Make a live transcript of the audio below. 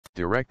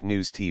Direct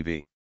News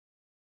TV.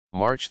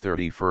 March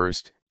 31,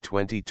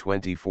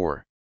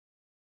 2024.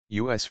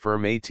 U.S.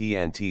 firm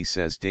AT&T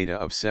says data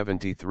of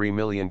 73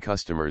 million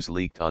customers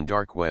leaked on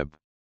dark web.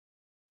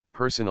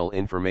 Personal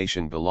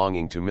information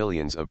belonging to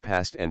millions of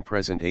past and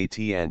present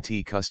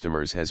AT&T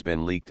customers has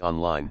been leaked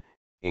online,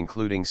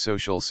 including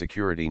social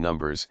security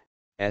numbers,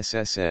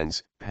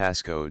 SSNs,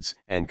 passcodes,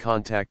 and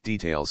contact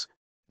details,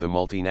 the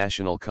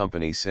multinational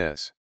company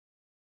says.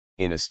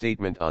 In a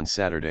statement on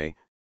Saturday,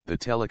 the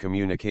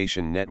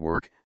telecommunication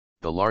network,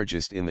 the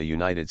largest in the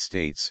United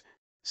States,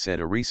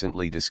 said a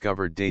recently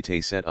discovered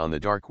dataset on the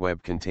dark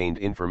web contained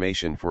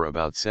information for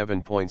about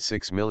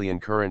 7.6 million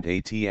current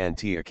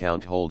AT&T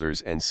account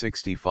holders and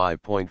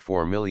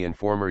 65.4 million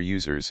former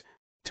users,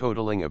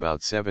 totaling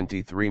about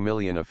 73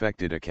 million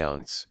affected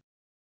accounts.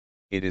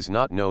 It is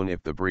not known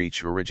if the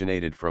breach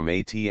originated from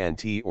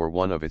AT&T or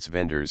one of its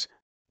vendors,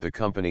 the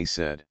company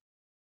said.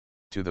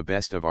 To the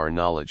best of our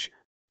knowledge,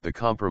 the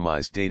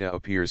compromised data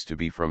appears to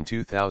be from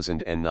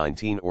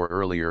 2019 or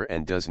earlier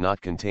and does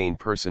not contain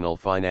personal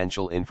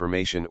financial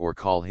information or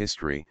call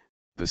history,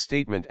 the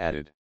statement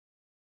added.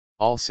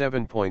 All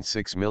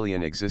 7.6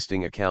 million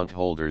existing account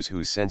holders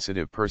whose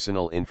sensitive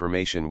personal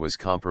information was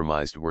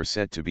compromised were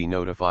set to be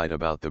notified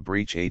about the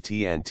breach.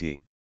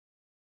 AT&T.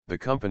 The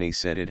company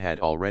said it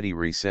had already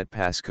reset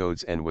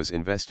passcodes and was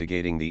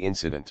investigating the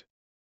incident.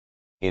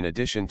 In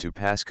addition to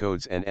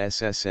passcodes and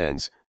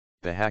SSNs,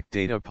 the hacked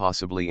data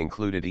possibly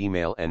included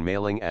email and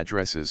mailing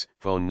addresses,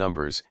 phone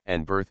numbers,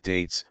 and birth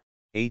dates,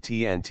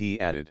 AT&T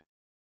added.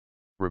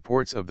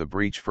 Reports of the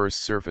breach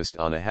first surfaced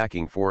on a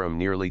hacking forum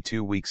nearly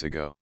 2 weeks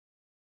ago.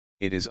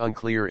 It is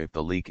unclear if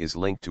the leak is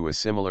linked to a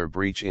similar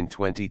breach in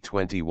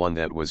 2021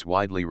 that was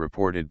widely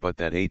reported but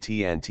that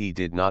AT&T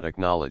did not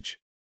acknowledge.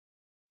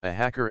 A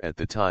hacker at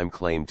the time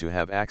claimed to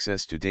have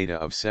access to data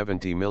of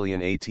 70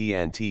 million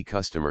AT&T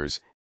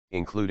customers,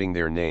 including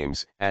their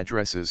names,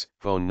 addresses,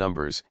 phone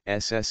numbers,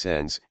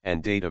 SSNs,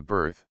 and date of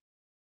birth.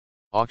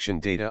 Auction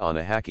data on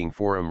a hacking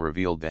forum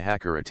revealed the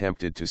hacker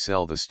attempted to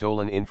sell the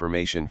stolen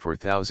information for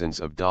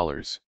thousands of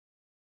dollars.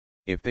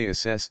 If they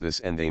assess this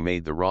and they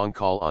made the wrong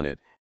call on it,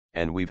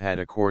 and we've had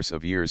a course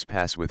of years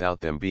pass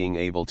without them being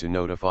able to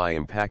notify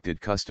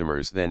impacted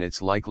customers, then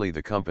it's likely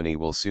the company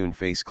will soon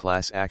face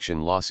class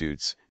action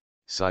lawsuits,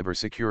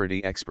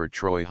 cybersecurity expert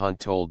Troy Hunt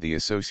told the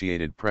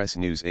Associated Press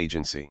news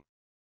agency.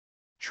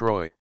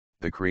 Troy,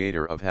 the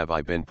creator of Have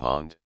I Been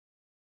Pwned?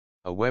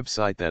 A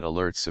website that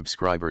alerts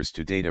subscribers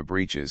to data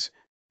breaches,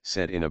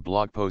 said in a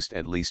blog post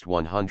at least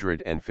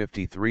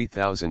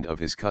 153,000 of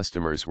his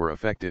customers were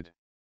affected.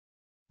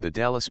 The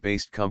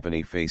Dallas-based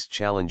company faced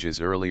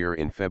challenges earlier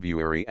in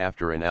February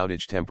after an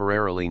outage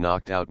temporarily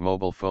knocked out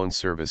mobile phone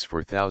service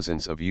for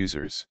thousands of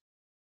users.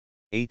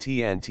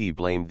 AT&T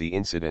blamed the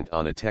incident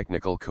on a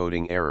technical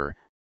coding error,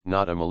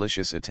 not a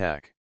malicious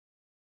attack.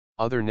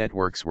 Other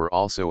networks were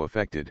also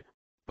affected,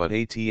 but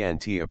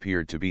AT&T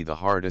appeared to be the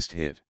hardest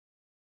hit.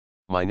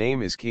 My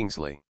name is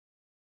Kingsley.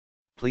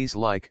 Please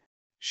like,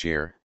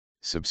 share,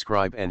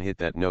 subscribe and hit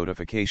that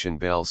notification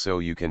bell so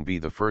you can be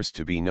the first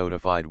to be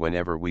notified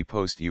whenever we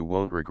post. You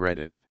won't regret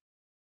it.